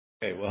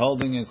Okay, we're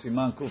holding in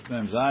Siman Kuf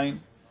Mem Zayin,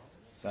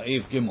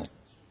 Saif Gimel.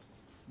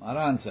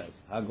 Maran says,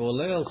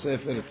 Hagolel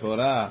Sefer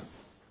Torah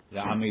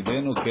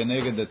Ya'amidenu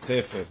Keneged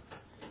Tefer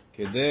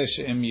Kedeh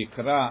She'em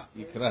Yikra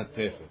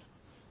Tefer.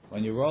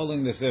 When you're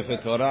rolling the Sefer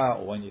Torah,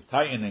 or when you're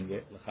tightening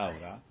it,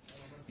 l'chavra,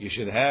 you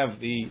should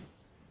have the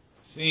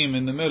seam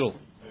in the middle,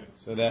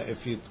 so that if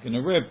it's going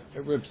to rip,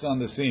 it rips on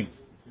the seam.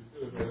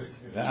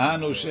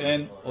 Ve'anu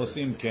she'en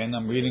osim ken.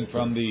 I'm reading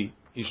from the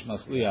Ish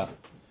Masliach.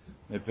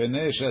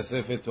 Mepenei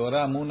she'Sefer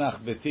Torah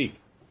munach betik,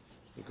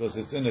 because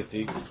it's in a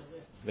tik.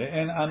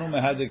 Ve'en anu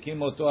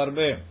mehadekim oto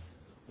arbe.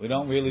 We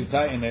don't really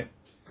tighten it.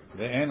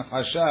 Ve'en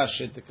hashash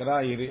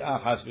she'tikra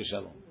yiri'ah has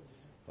v'shalom.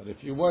 But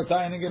if you were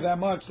tightening it that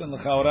much, then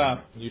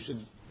l'chaura, you should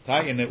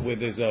tighten it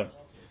with there's a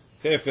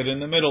tefer in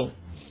the middle,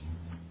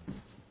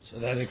 so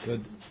that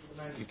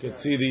you could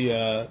see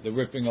the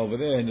ripping over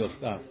there, and you'll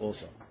stop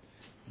also.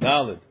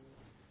 Daled.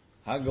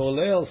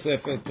 Hagolel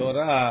Sefer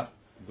Torah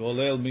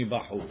golel mi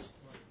bachutz.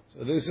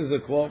 So this is a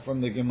quote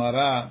from the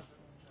Gemara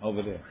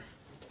over there.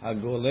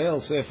 Hagolel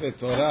Sefer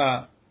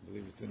Torah, I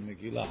believe it's in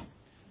Megillah,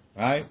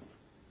 right?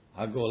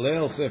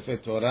 Hagolel Sefer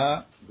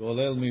Torah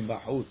golel mi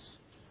bachutz.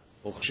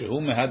 Ukshehu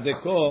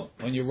mehadeko,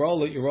 when you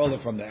roll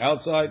it from the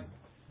outside.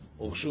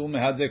 Ukshehu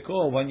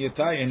mehadeko, when you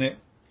tighten it,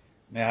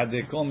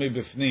 mehadeko mi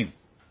bifnim.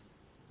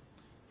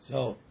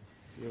 So,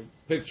 you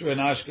picture an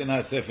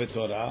Ashkenaz Sefer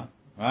Torah,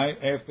 right?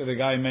 After the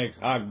guy makes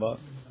Hagba,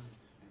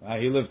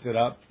 right? He lifts it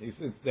up, he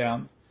sits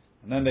down,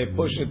 and then they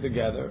push it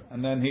together,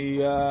 and then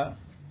the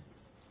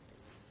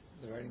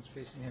writing's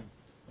facing him.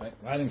 Right?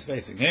 Writing's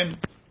facing him,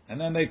 and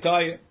then they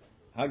tie it.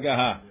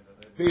 Hagaha.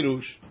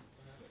 Pirush.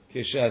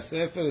 Kisha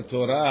Sefer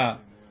Torah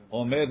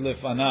omed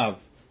lefanav.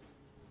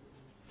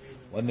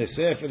 When the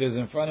Sefer is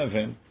in front of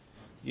him,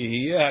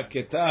 Yihiyah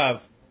ketav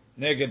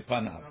neged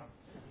panav.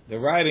 The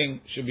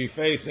writing should be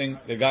facing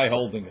the guy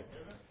holding it.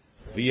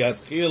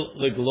 V'yatchil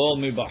liglol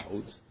mi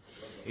bachutz.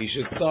 He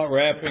should start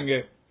wrapping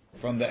it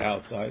from the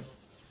outside.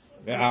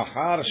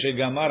 Ve'achar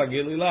shegamar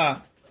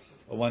gililah.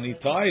 But when he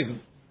ties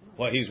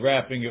what he's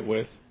wrapping it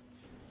with,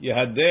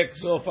 yihadek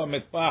sofa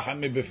mitpaha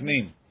mi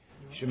bifnim.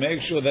 You should make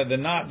sure that the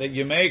knot that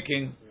you're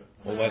making,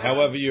 or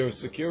however you're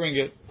securing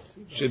it,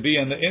 should be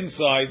on the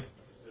inside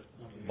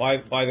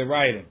by the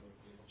writing.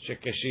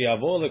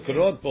 Shekeshiyavo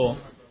lekrot po,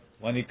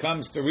 when he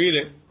comes to read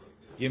it,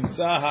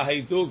 yimtza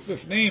ha'hiduk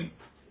bifnim,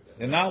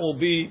 the knot will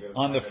be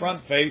on the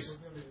front face.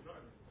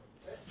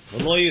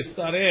 V'lo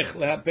yistarech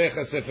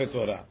lehapecha Sefer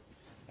Torah,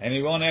 and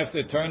he won't have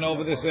to turn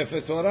over the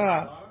Sefer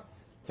Torah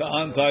to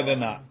untie the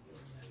knot.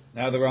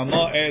 Now the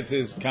Ramah adds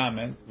his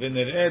comment.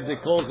 V'nir'ed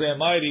dekol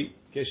ze'mayri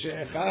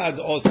keshe'echad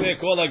oseh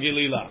kol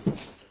ha'gilila.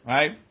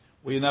 Right?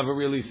 We never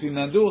really seen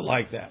them do it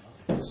like that.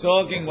 It's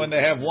talking when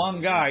they have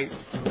one guy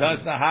does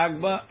the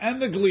Hagba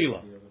and the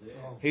Glila.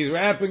 He's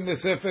wrapping the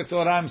Sefer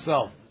Torah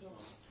himself.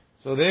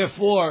 So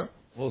therefore,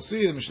 we'll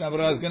see, the Mishnah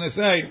Berurah is going to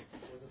say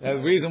that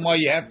the reason why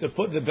you have to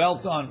put the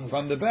belt on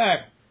from the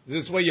back is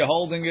this way you're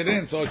holding it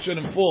in so it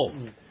shouldn't fall.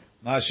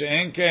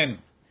 Masha'en ken.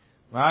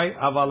 Right?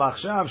 Aval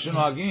achshav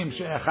shenoagim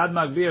she'echad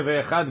magbiya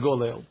ve'echad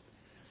golel.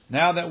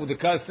 Now that the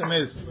custom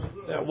is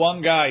that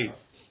one guy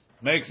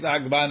makes the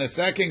Hagba and the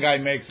second guy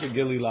makes the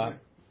Gilila,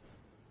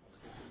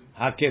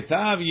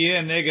 HaKetav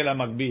yeh neged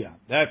HaMagbiya.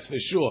 That's for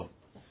sure.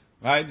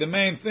 Right? The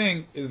main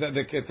thing is that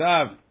the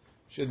Ketav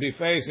should be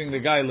facing the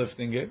guy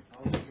lifting it.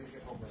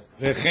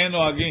 V'chen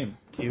noagim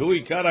ki hu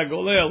ikar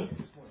hagolel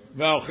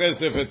v'aochel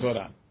Sefer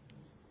Torah.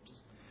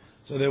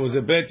 So there was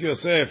a Bet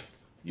Yosef,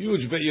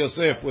 huge Bet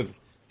Yosef with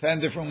 10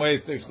 different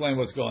ways to explain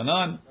what's going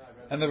on,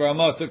 and the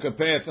Ramah took a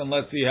path, and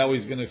let's see how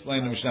he's going to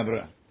explain the Mishnah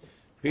Berurah.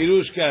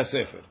 Pirush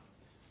Ka'Sefer.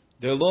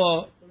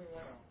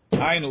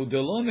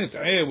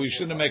 We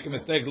shouldn't make a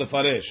mistake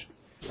lefaresh.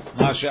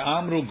 Ma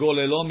she'amru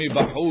golelo mi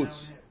bachutz,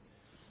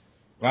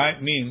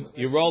 right, means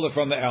you roll it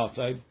from the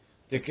outside.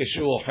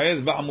 Tekeshu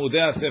ochez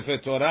ba'amudei Sefer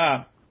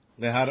Torah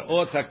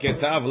leharot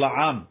haketav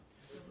la'am.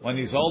 When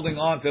he's holding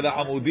on to the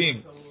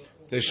amudim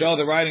to show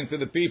the writing to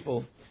the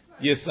people,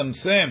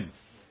 yisamsem.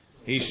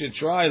 He should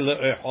try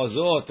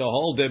le'echozot to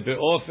hold it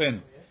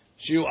be'ofen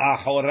shiu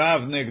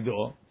ahorav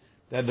negdo,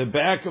 that the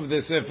back of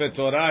the Sefer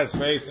Torah is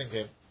facing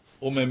him.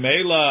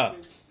 Umemela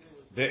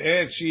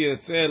be'et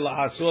sheyetze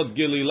la'asot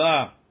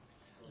gilila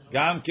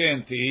gam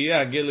ken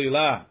tihiyah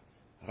gilila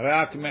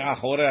rak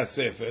me'achorei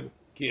haSefer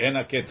ki en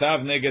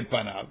haketav neged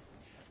panav.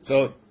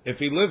 So if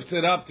he lifts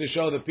it up to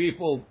show the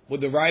people with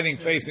the writing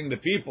facing the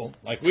people,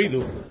 like we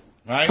do,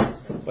 right?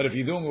 But if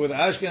you're doing it with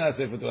Ashkenaz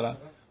Sefer Torah,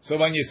 so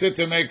when you sit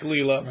to make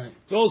lila, right,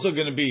 it's also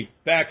going to be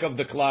back of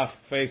the cloth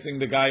facing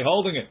the guy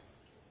holding it.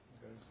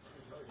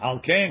 Al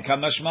ken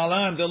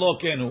kamashmalan de lo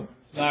kenu.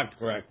 It's not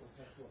correct.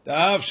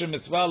 Ta'av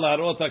shemitzvah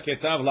la'arot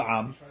ha'ketav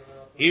la'am,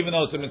 even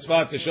though it's a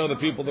mitzvah to show the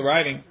people the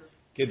writing,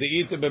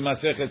 kede'ita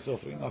b'masechet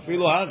sofrim.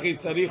 Afilu hachi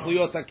tzarich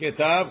liot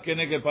ha'ketav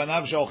keneged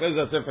panav she'ochez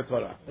ha'sefer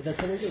Torah.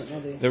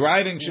 The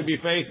writing should be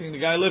facing the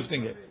guy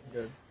lifting it.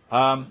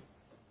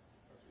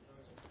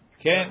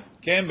 Ken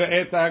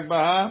be'et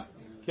ha'agbaha,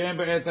 ken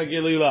be'et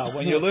ha'gilila.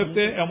 When you lift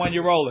it and when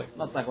you roll it.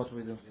 Not like what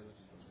we do.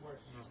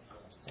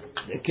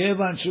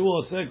 Kevan shu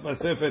osek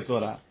b'sefer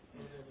Torah.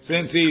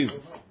 since he's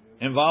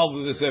involved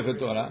with the Sefer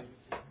Torah,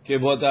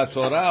 kibot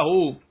Torah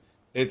hu,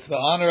 it's the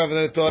honor of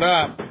the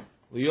Torah,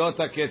 liot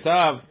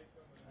haketav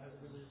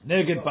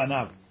neged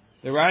panav.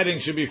 The writing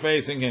should be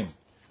facing him.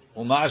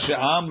 Uma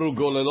she'amru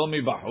golelo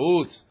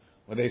mibachutz.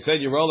 When they said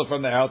you roll it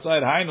from the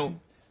outside, hainu,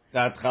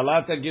 that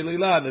chalat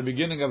gilila, the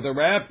beginning of the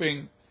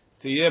wrapping,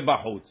 tiyeh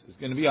bachutz. It's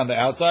going to be on the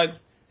outside.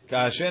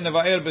 Ka'asher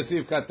nevaer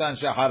b'siv katan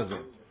shahar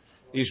zeh.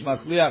 Ish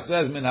Matzliach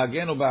says,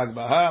 Minhagenu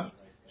ba'agbaha,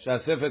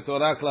 she'asefet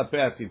Torah klape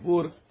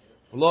ha'tzipur,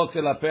 lo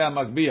klape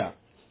ha'magbia.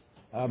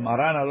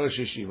 Maran HaRosh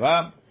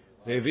Yeshiva,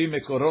 ve'evi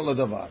mekorot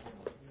l'davar.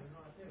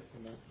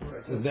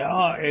 Says there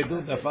are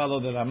edut that follow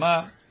the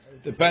Rama.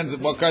 Depends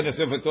what kind of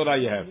Sefer Torah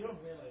you have.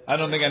 I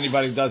don't think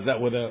anybody does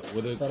that with a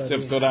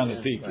Sefer Torah on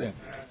the teeth.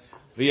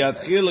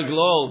 V'yatchil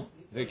glol,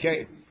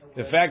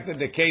 the fact that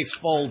the case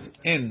folds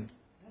in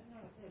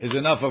is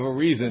enough of a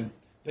reason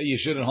that you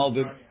shouldn't hold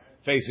it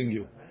facing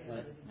you.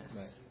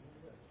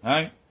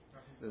 Right?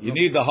 You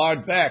need the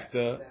hard back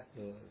to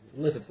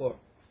support.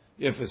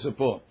 Yeah, for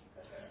support.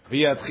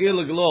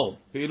 V'yatchil glol,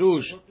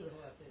 pirush,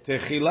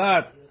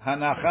 techilat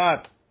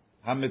hanachat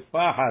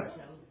hamitpachat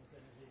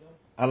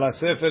ala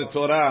sefer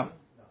Torah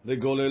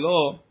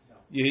legolelo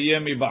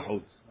yihiyeh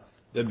mibachutz.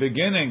 The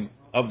beginning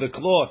of the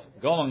cloth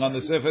going on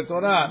the sefer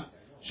Torah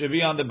should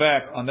be on the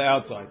back, on the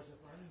outside.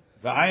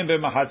 V'ayin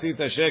b'machatzit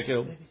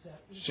hashekel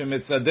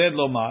shemitzaded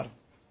lomar.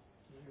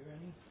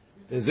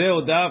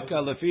 וזהו דווקא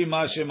לפי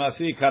מה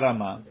שמסיק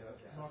הרמה.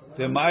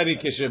 תמיירי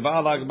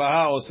כשבעל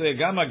הגבהה עושה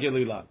גם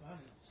הגלילה.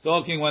 He's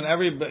talking when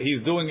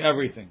he's doing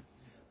everything.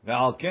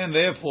 ועל כן,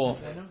 therefore,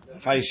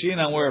 חיישין,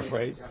 and we're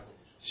afraid,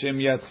 שאם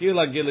יתחיל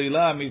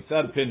הגלילה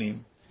מצד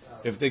פנים,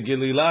 if the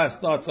גלילה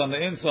starts on the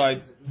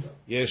inside,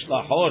 יש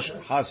לחוש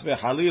חס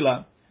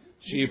וחלילה,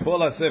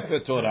 שיפול הספר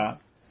תורה,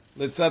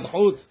 לצד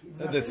חוץ,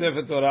 that the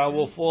ספר תורה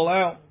will fall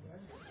out.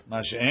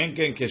 If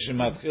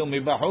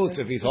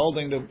he's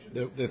holding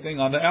the thing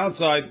on the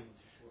outside,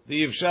 the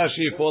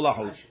Yivshashi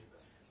Polahut.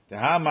 The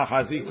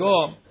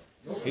Hamachaziko,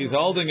 he's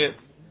holding it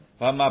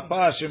with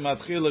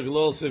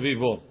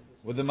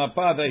the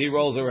mapa that he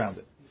rolls around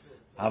it.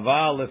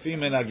 Aval lefi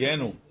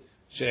menagenu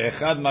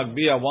she'echad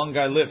magbia, one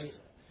guy lifts,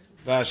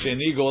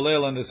 v'asheni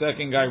golel, and the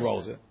second guy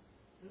rolls it.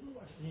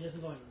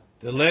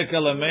 Teleka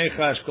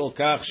lemechash kol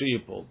kach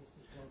she'yipol.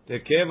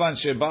 Tekevan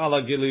she'ba'al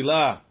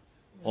ha'gililah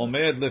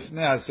Omed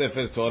lifnei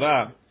Sefer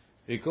Torah,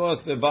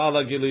 because the Baal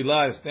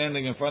HaGilila is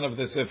standing in front of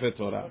the Sefer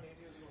Torah.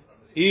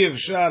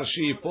 Iyevshar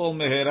she'ipol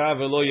mehera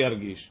velo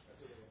yargish.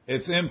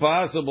 It's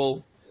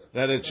impossible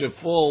that it should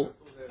fall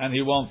and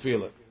he won't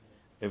feel it.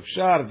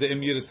 Efshar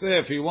de'im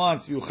yirtzeh, if he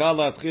wants, yuchal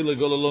latchil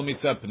legololo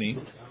mitzapni,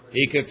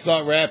 he could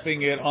start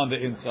wrapping it on the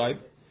inside.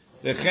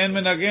 Vechen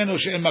menagenu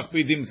she'en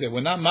makpidim zeh.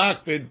 We're not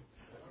makpid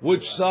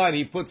which side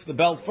he puts the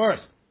belt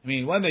first. I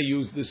mean, when they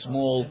use the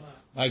small,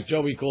 like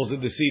Joey calls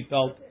it, the seat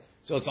belt,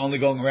 so it's only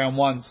going around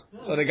once.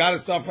 So they got to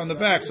start from the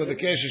back, so the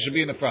kesher should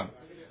be in the front.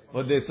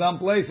 But there's some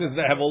places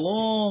that have a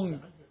long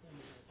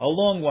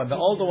one. The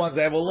older ones,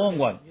 they have a long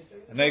one.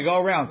 And they go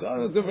around.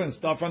 So it's different.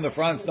 Start from the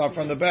front, start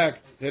from the back.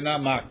 They're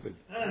not makbid.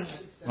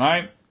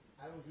 Right?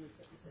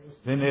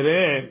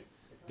 V'nireh,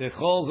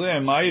 techol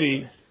zeh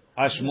ma'iri,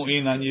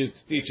 ashmu'in, and you're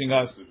teaching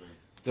us.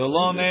 The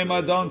lo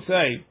nema, don't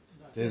say.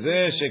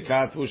 Tezeh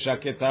shekatvu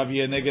shaketav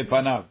yeh neged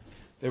panav.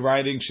 The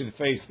writing should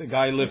face the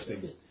guy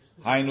lifting.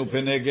 Hainu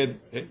peneged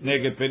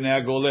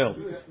penei golel.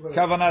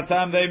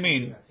 Kavanatam, they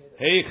mean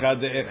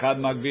heichad echad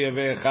magbia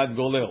veechad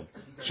golel.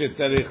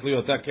 Shetzarich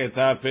liot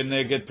haketav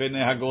peneged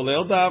penei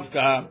hagolel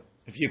davka.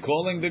 If you're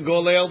calling the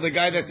golel the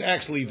guy that's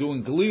actually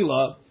doing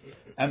glila,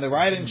 and the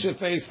writing should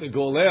face the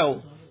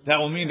golel, that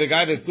will mean the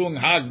guy that's doing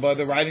hagba,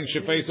 the writing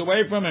should face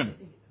away from him.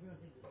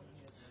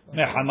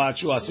 Mechamat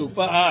shu asu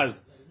ba'az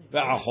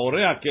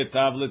ve'achorei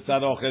haketav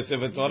letzaro chesed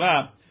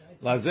v'torah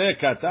lazeh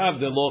katav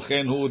delo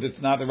chen hu. That's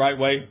not the right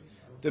way.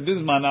 One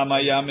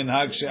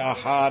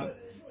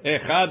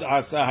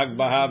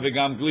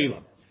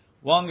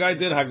guy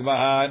did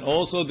hagbaha and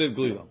also did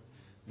glila.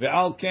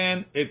 Ve'al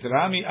ken it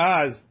rami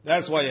az.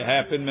 That's why it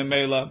happened.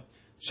 Memela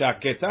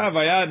shaketav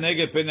hayad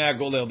neged penei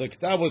golel. The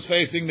ketav was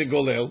facing the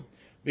golel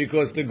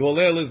because the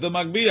golel is the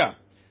magbia.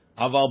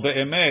 Aval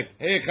be'emet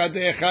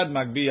echad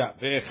magbia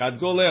ve'echad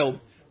golel.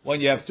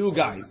 When you have two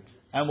guys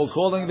and we're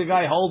calling the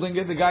guy holding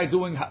it, the guy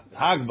doing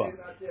hagba,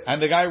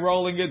 and the guy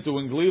rolling it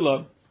doing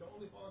glila.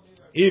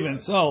 Even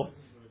so,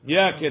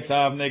 yeah,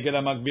 ketav neged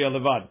magbia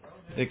levad.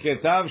 The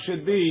ketav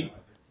should be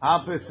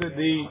opposite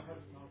the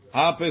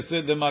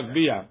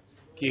magbia.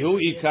 Kihu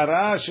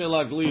ikara shel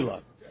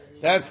glila.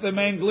 That's the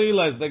main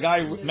glila. Is the guy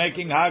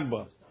making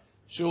hagba.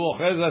 Shu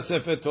ocheza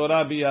sefer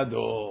Torah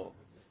biyado.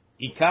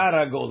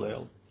 Ikara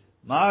golel.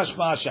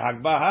 Mashma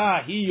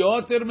shagbaha hi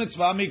yoter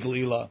mitzvah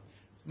miglila.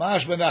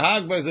 Mashma the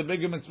hagba is a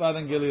bigger mitzvah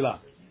than glila.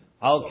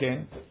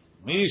 Alken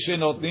mi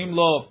shenotnim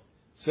lo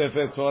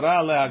sefer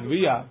Torah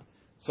leagvia.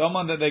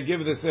 Someone that they give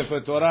the Sefer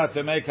Torah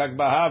to make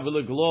hagbaha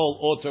v'leglol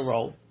or to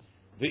roll.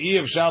 The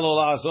Eev Shalo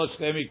la'asot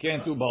shtem, he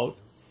can't do both.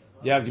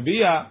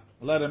 Yagbiya,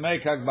 let him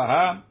make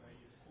hagbaha,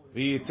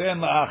 v'yiten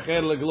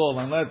la'acher leglol,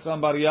 and let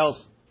somebody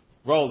else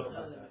roll it.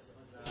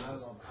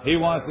 He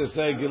wants to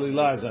say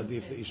Gilila is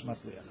adif to ish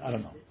matzliach. I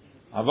don't know.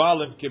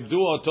 Aval im kibdu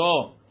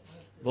oto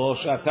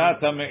v'oshatat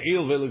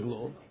ha'me'il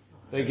v'leglul.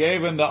 They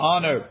gave him the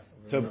honor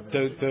to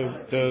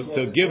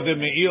give the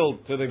me'il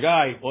to the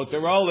guy or to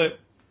roll it.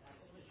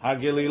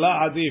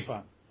 Ha'gilila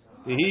adifa.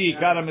 Tihi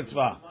ikar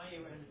mitzvah.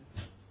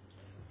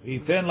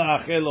 Yiten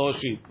la'achel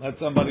lo'oshit. Let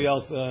somebody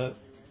else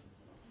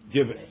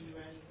give it.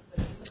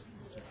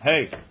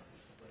 Hey,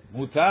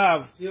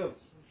 mutav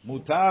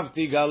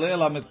tigalel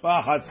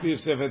ha'mitpachat tzviv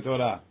sefer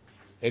Torah.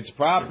 It's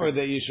proper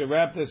that you should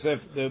wrap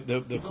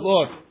the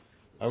cloth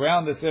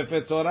around the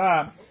sefer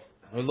Torah.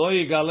 V'lo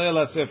yigalel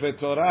ha'sefer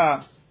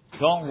Torah.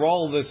 Don't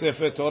roll the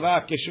sefer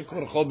Torah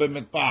kishikurcho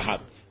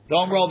b'mitpachat.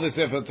 Don't roll the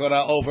sefer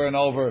Torah over and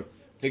over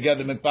to get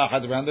the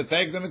mitpachat around it.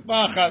 Take the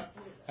mitpachat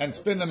and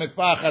spin the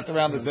mitpachat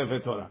around the sefer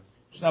Torah.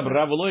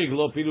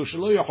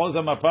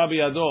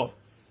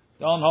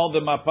 Don't hold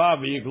the mapa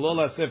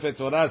v'yiglol sefer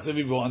Torah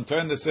sevivo and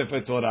turn the sefer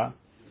Torah.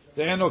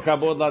 Te'eno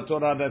kabod la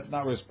Torah. That's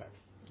not respect.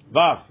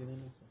 Vav.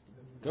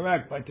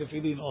 Correct by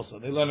tefillin also.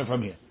 They learn it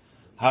from here.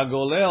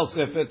 Hagolel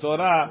sefer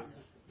Torah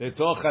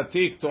betoch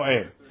hatik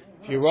to'er.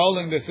 If you're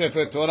rolling the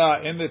sefer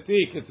Torah in the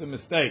tik, it's a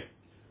mistake.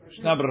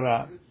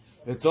 Shnabra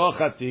betoch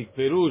hatik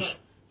pirush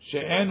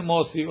she'en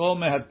mosi'o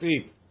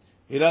mehatik.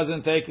 He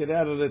doesn't take it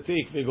out of the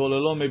tik.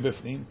 V'golelo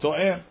mebifnim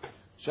to'er.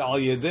 Shal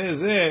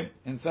yedeh zeh.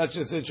 In such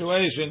a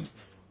situation,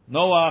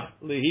 Noach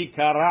lihi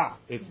kara.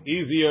 It's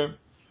easier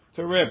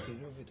to rip.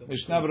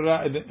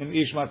 Mishnah in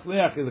Ish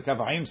Matzliach, the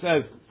Kavaim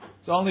says,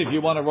 it's only if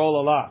you want to roll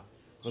a lot.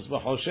 Because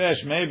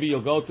b'choshesh, maybe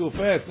you'll go too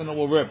fast and it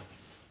will rip.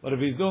 But if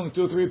he's doing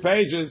 2-3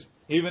 pages,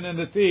 even in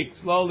the teak,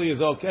 slowly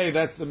is okay.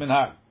 That's the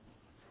minhag.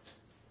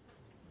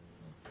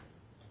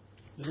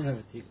 We don't have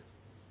a teak.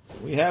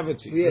 We have a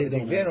teak.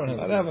 They don't have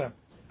whatever.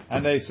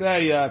 And they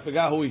say, I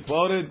forgot who he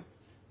quoted,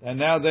 and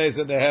nowadays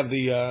that they have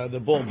the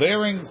ball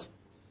bearings,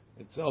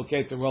 it's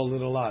okay to roll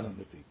it a lot in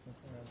the teak.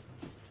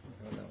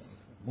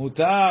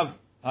 Mutav,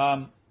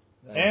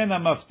 ena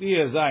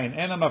maftir zayin,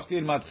 ena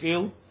maftir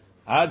matchil,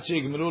 ad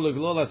shigmru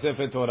leglol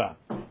sefer Torah.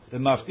 The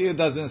maftir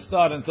doesn't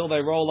start until they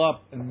roll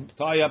up and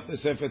tie up the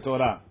sefer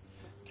Torah.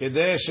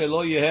 Kedei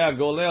shelo yeheh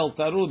agolel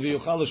tarud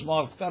v'yuchal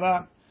l'shmoach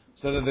ftara,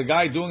 so that the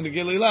guy doing the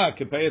gililah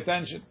can pay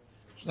attention.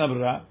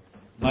 Shnabra,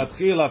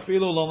 matchil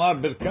afilu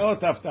lomar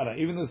birkaot haftara,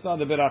 even the start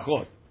of the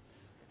berachot.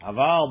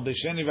 Aval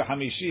b'sheni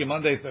v'chamishi,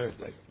 Monday,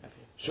 Thursday.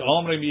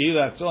 She'omrim yehi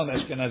ratzon,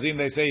 Ashkenazim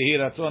they say yehi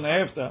ratzon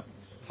after.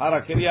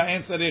 Hara Keriyat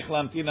en tzarich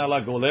lamtin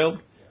ala golel.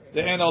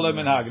 The en ole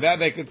minhag. That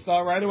they could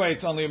start right away.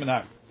 It's only a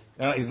minhag.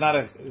 It's not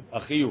a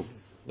chiyuv.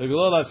 The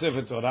golel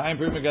sefer Torah. Ein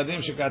pri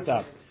megadim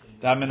shekatav.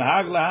 The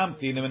minhag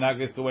lahamtin. The minhag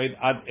is to wait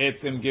ad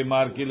etzim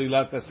gemar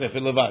gililat sefer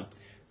levad.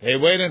 They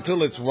wait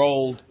until it's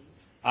rolled.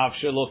 Af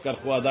shelo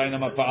karchu adayin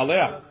mapa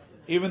alea.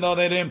 Even though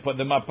they didn't put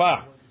the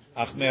mapa.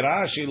 Ach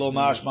merashi lo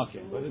maash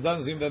makim. But it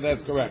doesn't seem that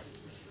that's correct.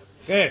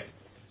 Chet.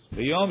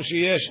 V'yom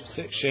sheyesh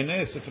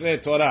shenei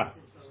sefrei Torah.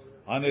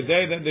 On the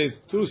day that there's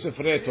 2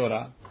 Sefrei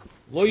Torah,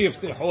 lo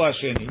yiftichu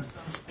hasheni,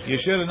 you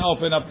shouldn't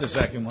open up the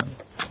second one.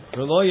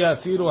 V'lo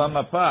yasiru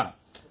hamapa,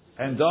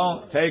 and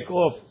don't take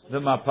off the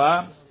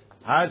mapa,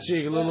 had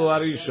sheiglulu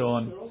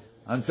harishon,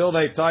 until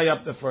they tie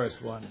up the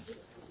first one.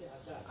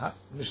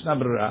 Mishnah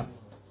Berurah.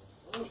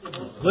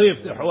 Lo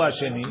yiftichu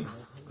hasheni,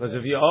 because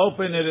if you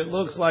open it, it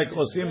looks like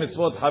osim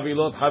mitzvot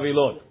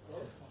havilot.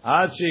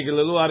 Had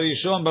sheiglulu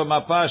harishon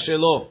b'mapa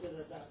shelo.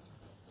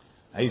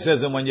 He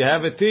says, and when you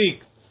have a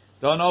tik,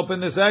 don't open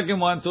the second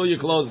one until you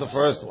close the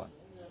first one.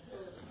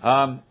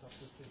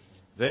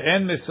 The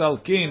en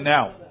misalkin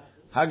now.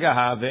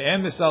 Hagaha the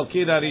en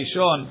misalkin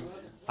arishon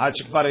ad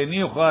shekvar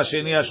eniucha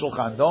hasheni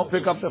hashulchan. Don't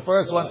pick up the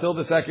first one until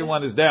the second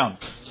one is down.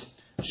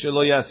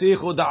 Shelo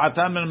yasichu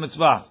da'atam el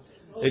mitzvah.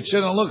 It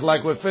shouldn't look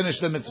like we've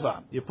finished the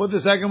mitzvah. You put the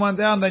second one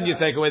down, then you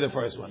take away the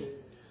first one.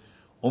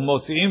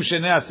 Umotziim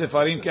shenei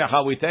hasefarim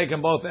kecha. We take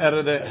them both out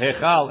of the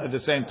hechal at the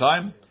same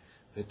time.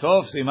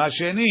 V'tovsim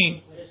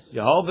hasheni.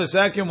 You hold the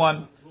second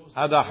one.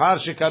 Adahar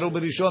shekaru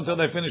b'rishon until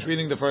they finish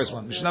reading the first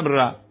one. Mishnah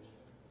Berurah.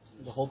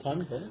 The whole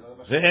time.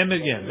 Ve'em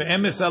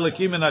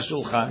misalekim in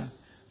hashulchan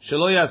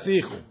shelo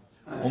yasichu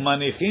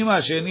umanichim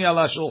hasheni al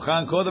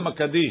hashulchan kodem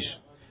hakadish.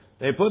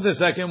 They put the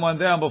second one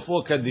down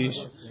before kaddish.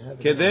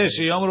 Kedei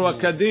sheyomru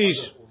hakadish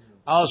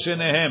al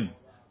shenehem.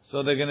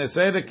 So they're going to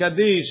say the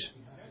kaddish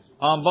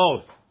on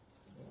both.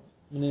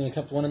 Meaning they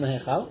kept one in the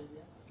hechal?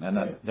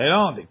 No, they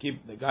don't. They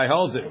keep the guy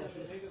holds it.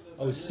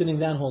 Oh, he's sitting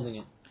down holding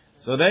it.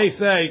 So they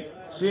say,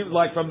 seems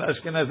like from the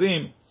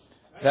Ashkenazim,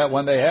 that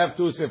when they have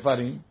 2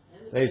 sefarim,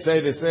 they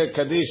say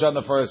Kaddish on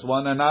the first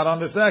one and not on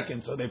the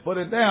second. So they put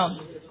it down.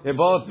 They're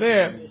both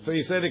there. So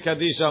you say the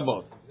Kaddish on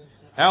both.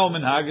 Our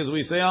minhag is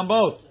we say on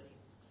both.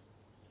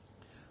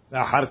 They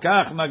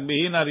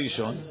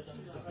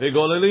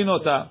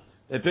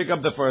pick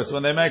up the first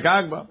one, they make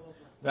Agba.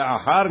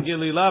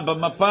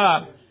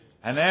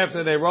 And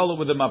after they roll it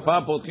with the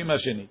mapa, potchim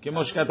hasheni.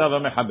 Kemo shekatav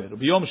hamechaber.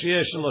 B'yom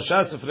sheyesh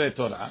 3 sefrei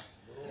Torah,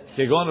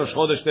 כגון ראש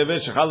חודש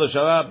טבת שחל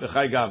לשבת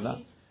בחי גבנה,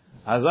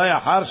 אזי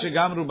אחר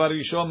שגמרו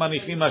בראשון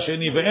מניחים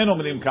השני ואין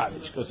אומרים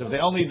קדיש. Because if they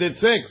only did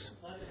 6,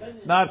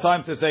 it's not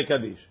time to say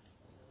Kaddish.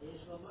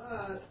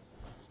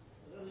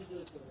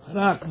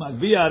 Rak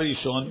magbiya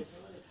rishon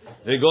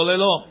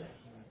v'golelo.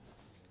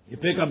 You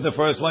pick up the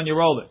first one, you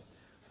roll it.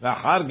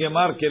 V'achar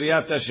gemar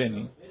Keriyat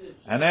hasheni.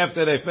 And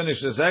after they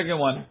finish the second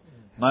one,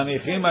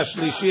 manichim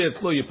hashlishi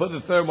etzlu. You put the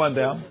third one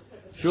down.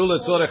 Shul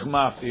etzorech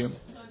maftir.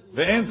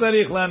 Ve'en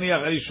tzarich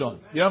laniach rishon.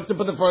 You have to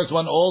put the first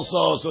one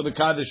also, so the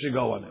kaddish should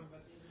go on it.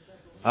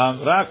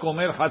 Rak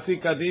omer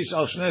chatzi kaddish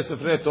al shnei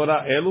sefrei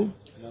Torah elu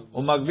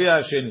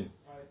u'magbiya hasheni.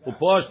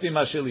 Uposhtim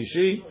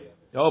hashlishi.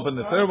 You open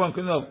the third one,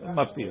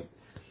 maftir.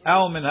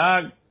 Our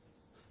minhag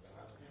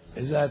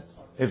is that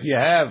if you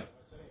have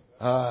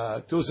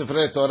two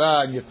Sefrei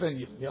Torah and you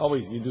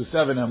do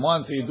 7 and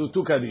 1, so you do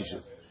 2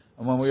 Kaddishas.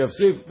 And when we have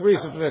 3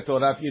 Sefrei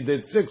Torah, if you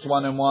did 6,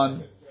 1 and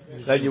 1,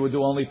 then you would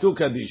do only 2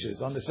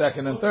 Kaddishas on the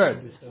second and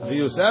third. If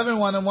you do 7,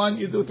 1 and 1,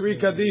 you do 3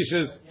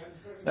 Kaddishas.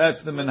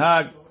 That's the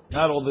minhag.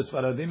 Not all the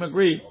Sfaradim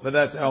agree, but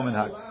that's our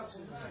minhag.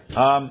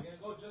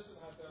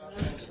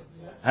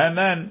 And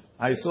then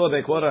I saw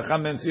they quote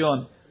Racham Ben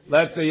Zion.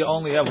 Let's say you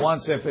only have 1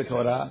 Sefer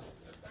Torah,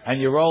 and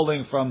you're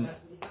rolling from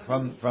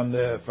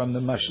the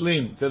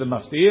mashlim to the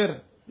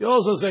maftir. You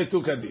also say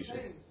 2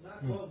 kaddishas.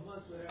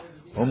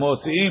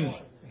 Umotziim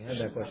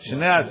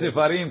shnei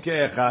sefarim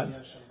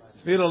keechad.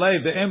 Sfir olei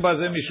de'em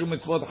bazeh mishum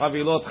mitzvot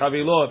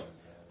chavilot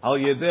al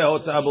yedei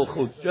hotzah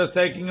b'chut. Just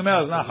taking them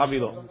out is not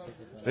chavilot.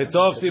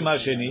 V'tovsim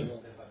hasheni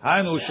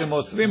hainu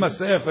shemosrim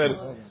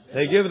hasefer.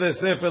 They give the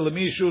sefer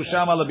lemishu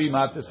shama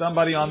lebima, to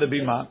somebody on the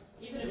bima.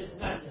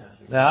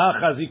 Leha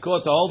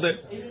chazikot to hold it.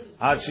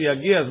 Ad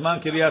shiyagia zman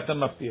Keriyat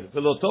maftir.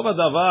 V'lo tov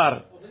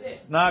hadavar.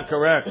 It's not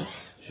correct.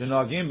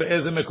 Shenogim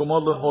be'ezeh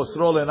mekomot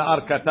mosro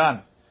le'na'ar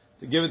katan,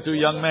 to give it to a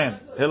young man.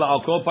 Ela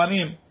al kol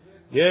panim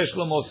yesh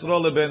lo mosro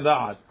leben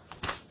da'at.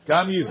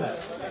 Kam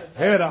yizeh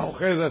hera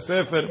ochez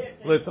hasefer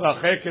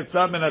letrachek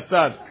etzad min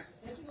hatzad,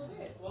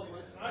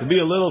 to be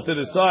a little to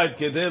the side,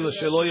 kedei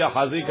l'shelo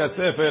yachazik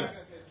hasefer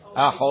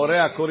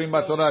Hatorah korim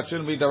b'Torah. It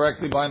shouldn't be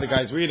directly behind the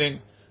guy's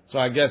reading. So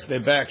I guess their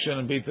back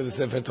shouldn't be to the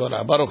Sefer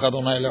Torah. Baruch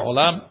Adonai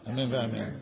le'olam. Amen ve'amen.